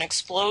hydrogen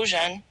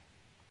explosion.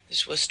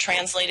 This was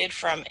translated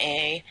from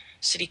a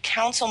city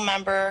council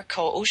member,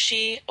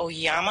 Koushi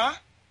Oyama,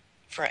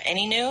 for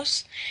Any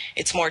News.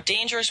 It's more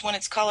dangerous when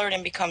it's colored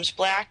and becomes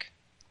black,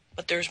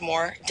 but there's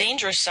more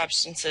dangerous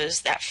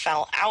substances that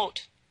fell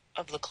out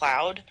of the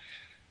cloud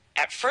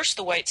At first,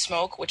 the white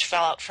smoke, which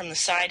fell out from the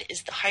side,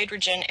 is the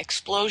hydrogen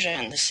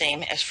explosion, the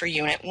same as for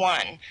Unit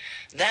 1.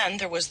 Then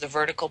there was the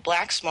vertical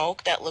black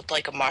smoke that looked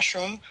like a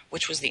mushroom,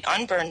 which was the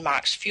unburned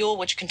MOX fuel,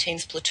 which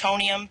contains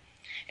plutonium.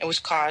 It was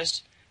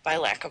caused by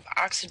lack of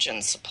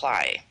oxygen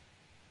supply.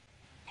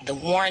 The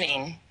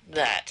warning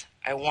that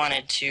I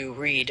wanted to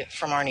read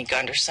from Arnie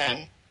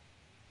Gunderson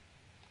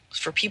was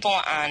for people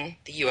on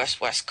the U.S.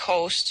 West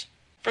Coast.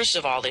 First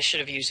of all, they should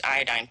have used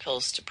iodine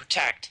pills to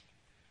protect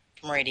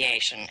from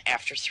radiation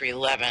after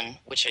 3/11,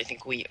 which I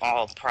think we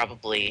all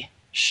probably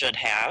should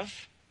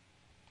have.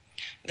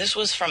 This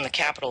was from the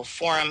Capital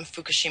Forum,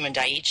 Fukushima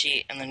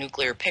Daiichi, and the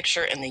Nuclear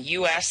Picture in the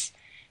U.S.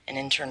 and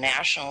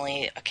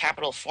internationally, a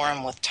Capital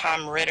Forum with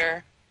Tom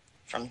Ritter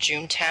from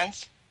June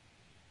 10th.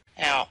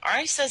 Now,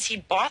 Arnie says he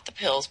bought the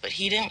pills, but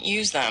he didn't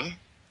use them.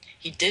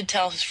 He did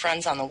tell his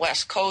friends on the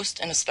West Coast,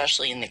 and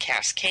especially in the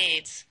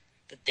Cascades,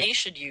 that they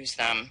should use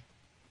them.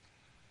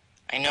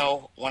 I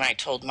know when I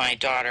told my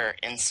daughter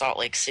in Salt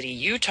Lake City,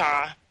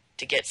 Utah,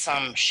 to get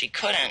some, she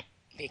couldn't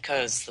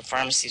because the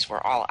pharmacies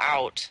were all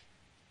out.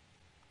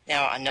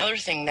 Now, another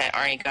thing that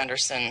Arnie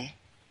Gunderson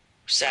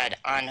said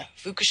on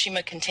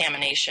Fukushima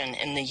contamination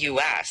in the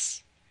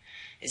U.S.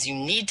 is you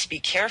need to be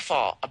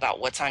careful about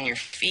what's on your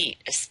feet,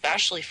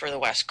 especially for the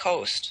West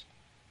Coast.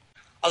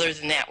 Other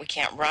than that, we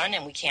can't run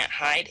and we can't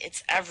hide.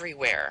 It's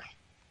everywhere.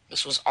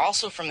 This was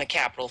also from the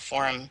Capital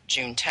Forum,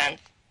 June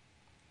 10th.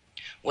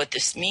 What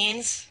this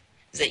means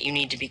is that you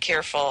need to be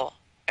careful.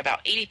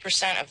 About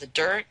 80% of the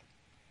dirt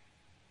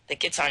that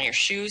gets on your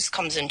shoes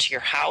comes into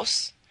your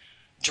house.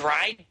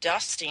 Dry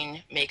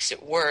dusting makes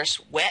it worse.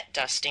 Wet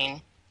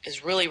dusting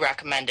is really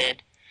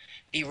recommended.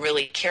 Be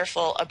really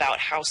careful about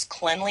house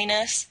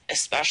cleanliness,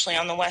 especially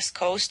on the West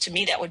Coast. To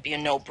me, that would be a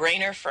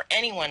no-brainer for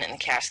anyone in the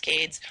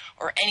Cascades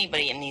or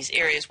anybody in these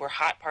areas where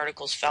hot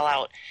particles fell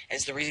out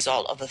as the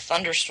result of a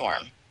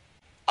thunderstorm.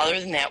 Other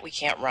than that, we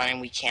can't run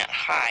and we can't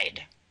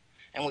hide.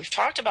 And we've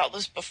talked about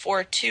this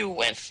before, too,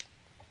 with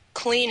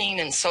cleaning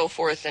and so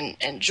forth.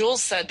 And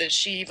Jules said that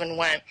she even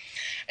went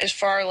as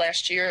far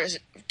last year as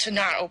to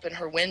not open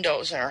her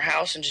windows in her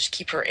house and just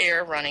keep her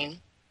air running.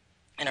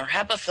 And her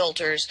HEPA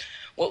filters,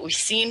 what we've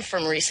seen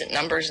from recent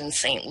numbers in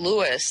St.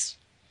 Louis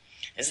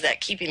is that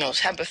keeping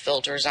those HEPA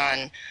filters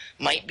on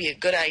might be a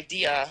good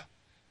idea,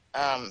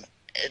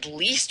 at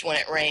least when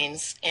it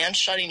rains, and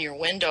shutting your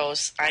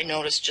windows. I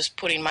noticed just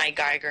putting my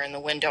Geiger in the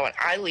window, and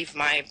I leave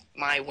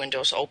my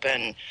windows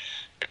open.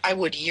 I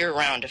would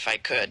year-round if I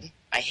could.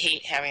 I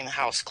hate having the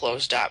house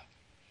closed up.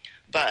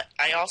 But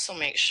I also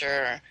make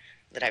sure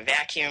that I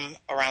vacuum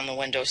around the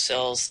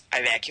windowsills.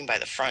 I vacuum by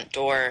the front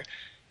door.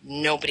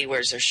 Nobody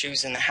wears their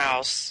shoes in the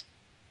house.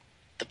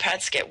 The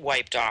pets get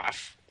wiped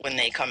off when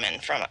they come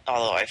in from,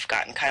 although I've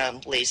gotten kind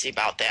of lazy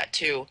about that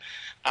too.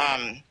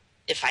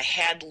 If I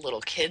had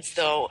little kids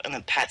though, and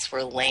the pets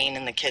were laying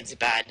in the kids'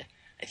 bed,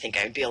 I think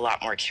I'd be a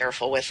lot more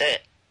careful with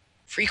it.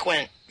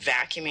 Frequent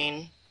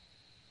vacuuming.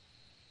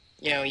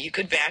 You know, you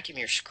could vacuum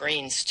your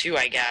screens too,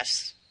 I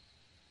guess.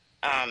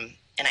 And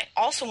I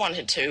also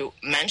wanted to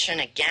mention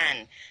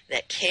again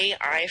that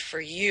KI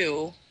for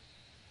You,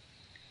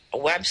 a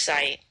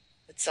website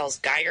that sells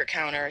Geiger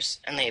counters,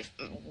 and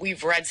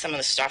we've read some of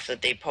the stuff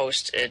that they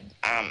posted.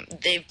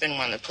 They've been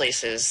one of the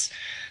places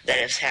that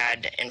has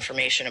had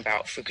information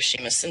about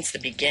Fukushima since the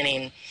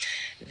beginning.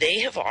 They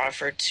have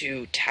offered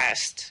to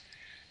test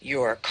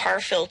your car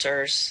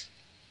filters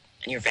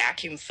and your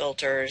vacuum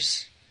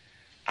filters,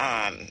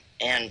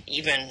 and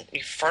even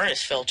your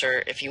furnace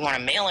filter if you want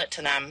to mail it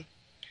to them,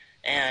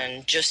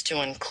 and just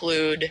to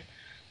include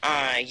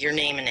your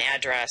name and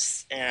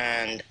address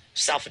and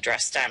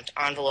self-addressed stamped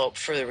envelope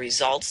for the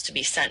results to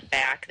be sent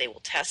back. They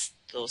will test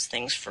those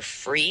things for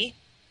free.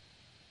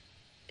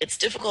 It's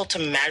difficult to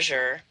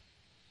measure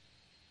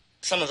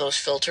some of those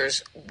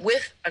filters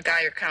with a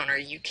Geiger counter.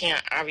 You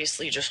can't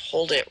obviously just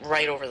hold it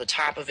right over the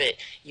top of it.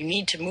 You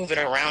need to move it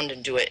around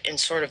and do it in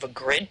sort of a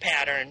grid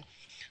pattern,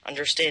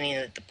 understanding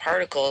that the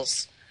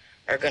particles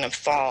are going to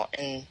fall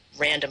in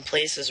random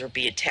places or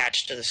be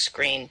attached to the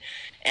screen.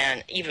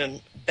 And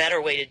even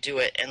better way to do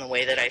it, and the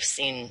way that I've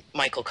seen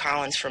Michael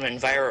Collins from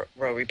Enviro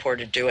Report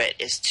to do it,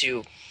 is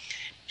to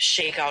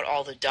shake out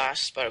all the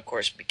dust, but of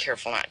course be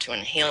careful not to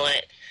inhale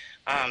it,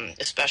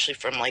 especially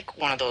from like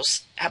one of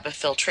those HEPA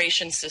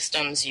filtration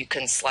systems. You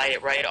can slide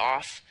it right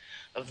off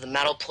of the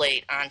metal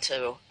plate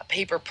onto a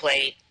paper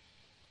plate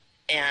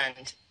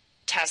and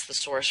test the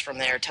source from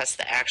there, test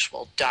the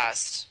actual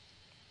dust.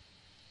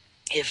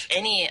 If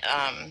any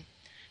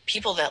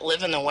people that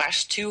live in the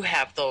West too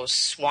have those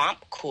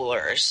swamp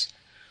coolers,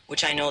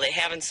 which I know they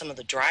have in some of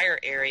the drier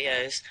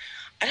areas,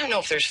 I don't know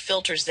if there's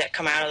filters that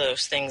come out of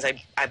those things.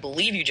 I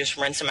believe you just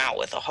rinse them out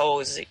with a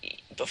hose.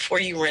 Before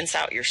you rinse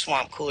out your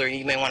swamp cooler,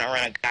 you may want to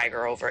run a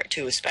Geiger over it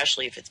too,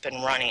 especially if it's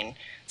been running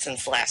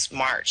since last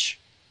March.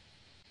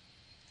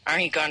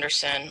 Arnie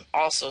Gunderson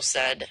also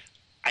said,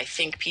 I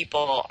think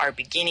people are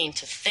beginning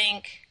to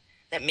think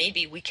that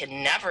maybe we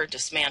can never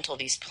dismantle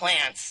these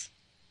plants,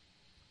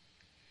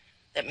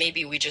 that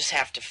maybe we just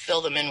have to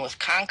fill them in with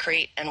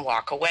concrete and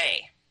walk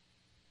away.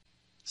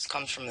 This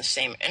comes from the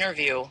same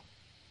interview.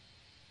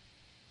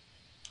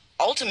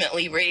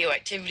 ultimately,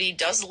 radioactivity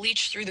does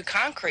leach through the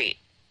concrete.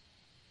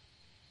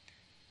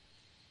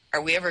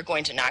 Are we ever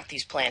going to knock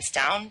these plants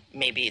down?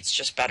 Maybe it's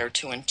just better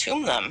to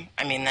entomb them.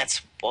 I mean,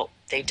 that's what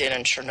they did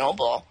in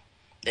Chernobyl.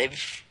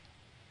 They've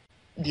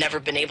never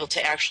been able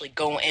to actually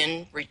go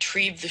in,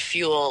 retrieve the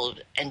fuel,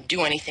 and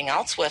do anything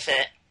else with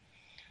it.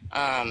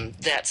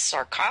 That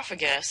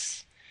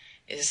sarcophagus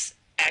is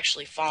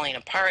actually falling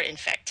apart. In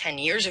fact, 10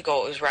 years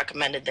ago, it was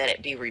recommended that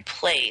it be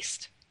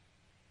replaced.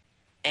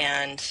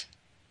 And,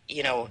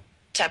 you know,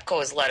 TEPCO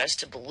has led us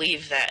to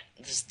believe that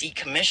this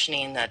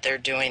decommissioning that they're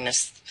doing,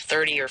 this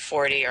 30 or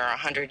 40 or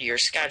 100-year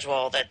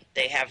schedule that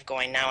they have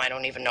going now, I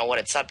don't even know what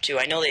it's up to.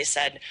 I know they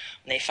said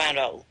when they found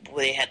out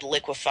they had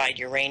liquefied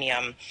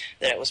uranium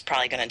that it was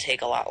probably going to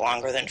take a lot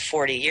longer than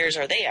 40 years.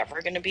 Are they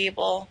ever going to be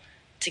able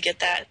to get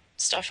that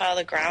stuff out of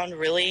the ground,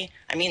 really?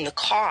 I mean, the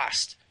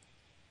cost,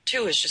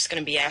 too, is just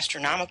going to be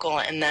astronomical.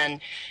 And then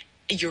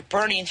you're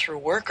burning through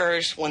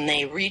workers when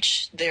they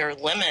reach their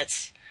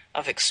limits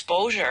of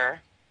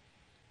exposure,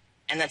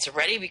 and that's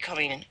already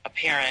becoming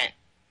apparent,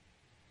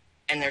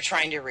 and they're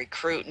trying to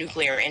recruit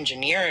nuclear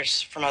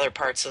engineers from other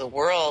parts of the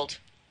world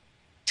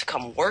to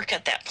come work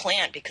at that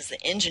plant because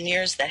the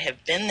engineers that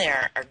have been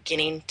there are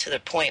getting to the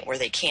point where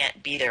they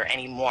can't be there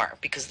anymore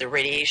because the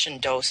radiation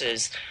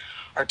doses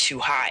are too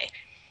high.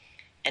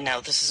 And now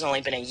this has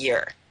only been a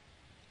year.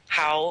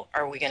 How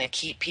are we going to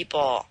keep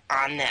people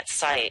on that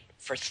site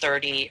for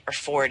 30 or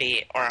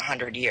 40 or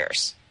 100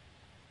 years?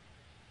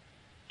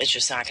 It's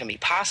just not going to be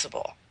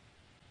possible.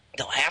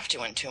 They'll have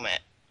to entomb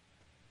it,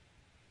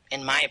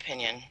 in my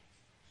opinion.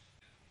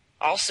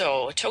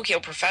 Also, a Tokyo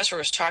professor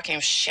was talking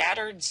of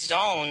shattered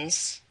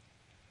zones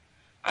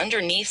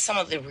underneath some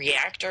of the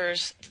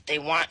reactors that they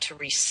want to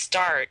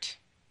restart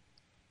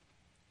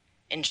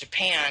in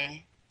Japan.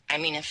 I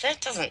mean, if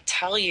that doesn't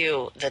tell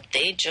you that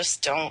they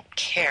just don't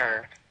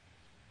care.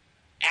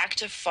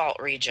 Active fault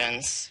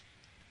regions.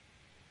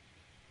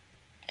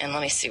 And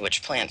let me see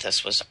which plant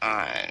this was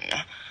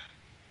on.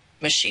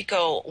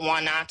 Mashiko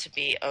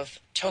Wanatabe of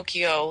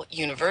Tokyo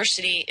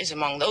University is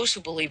among those who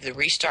believe the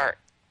restart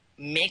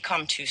may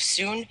come too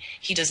soon.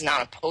 He does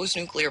not oppose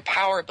nuclear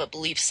power, but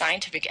believes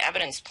scientific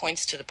evidence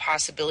points to the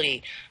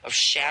possibility of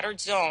shattered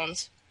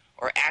zones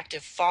or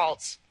active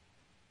faults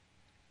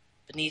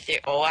beneath the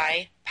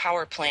Oi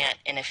power plant.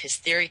 And if his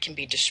theory can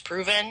be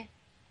disproven,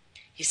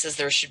 he says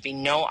there should be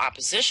no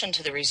opposition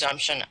to the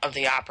resumption of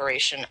the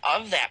operation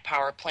of that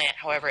power plant.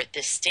 However, at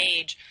this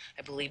stage,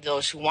 I believe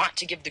those who want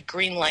to give the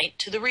green light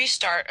to the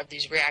restart of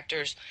these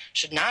reactors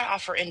should not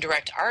offer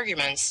indirect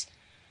arguments,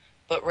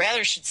 but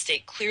rather should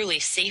state clearly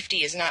safety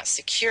is not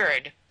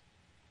secured,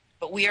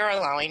 but we are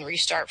allowing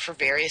restart for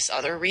various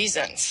other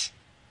reasons.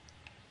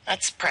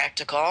 That's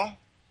practical.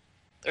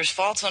 There's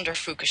faults under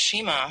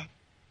Fukushima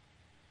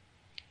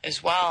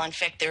as well. In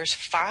fact, there's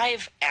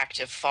 5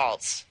 active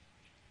faults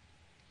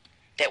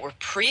that were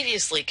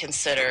previously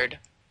considered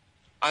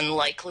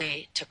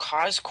unlikely to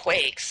cause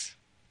quakes.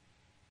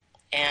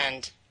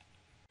 And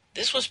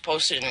this was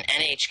posted in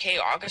NHK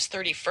August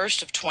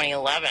 31st of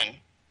 2011.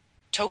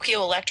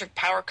 Tokyo Electric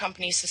Power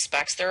Company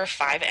suspects there are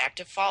 5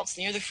 active faults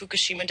near the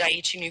Fukushima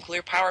Daiichi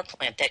nuclear power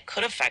plant that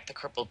could affect the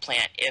crippled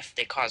plant if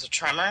they cause a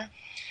tremor.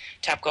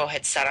 TEPCO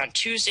had said on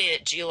Tuesday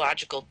that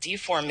geological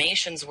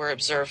deformations were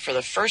observed for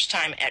the first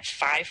time at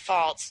 5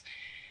 faults,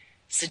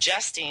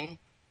 suggesting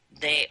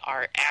they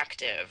are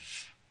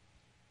active.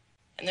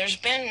 And there's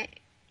been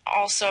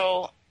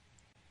also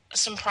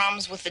some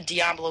problems with the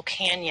Diablo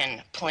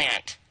Canyon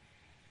plant.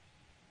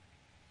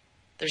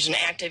 There's an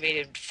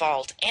activated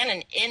fault and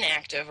an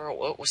inactive, or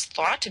what was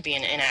thought to be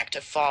an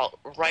inactive fault,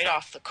 right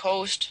off the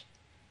coast,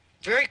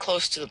 very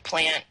close to the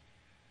plant.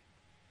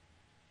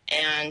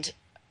 And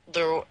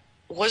there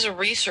was a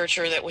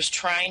researcher that was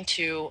trying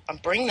to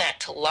bring that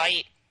to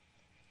light.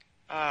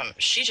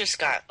 She just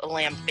got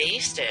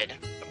lambasted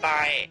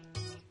by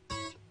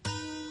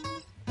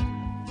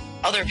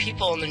other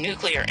people in the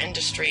nuclear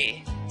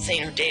industry,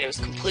 saying her data was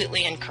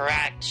completely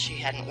incorrect. She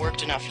hadn't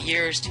worked enough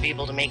years to be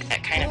able to make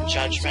that kind of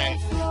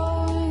judgment.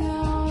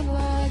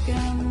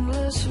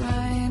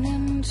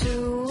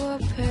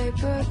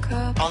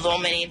 Although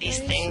many of these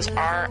things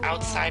are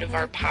outside of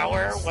our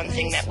power, one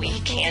thing that we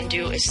can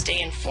do is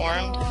stay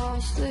informed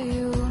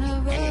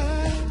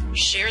and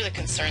share the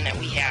concern that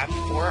we have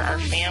for our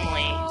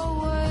family,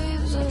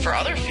 for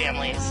other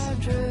families,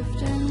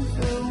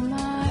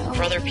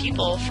 for other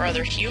people, for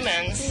other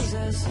humans.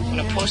 I'm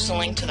going to post a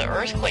link to the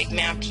earthquake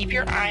map. Keep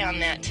your eye on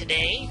that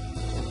today.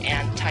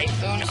 And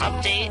typhoon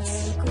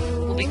updates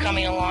will be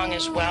coming along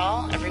as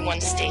well. Everyone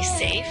stay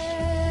safe.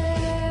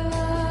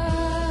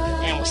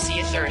 And we'll see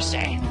you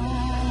Thursday.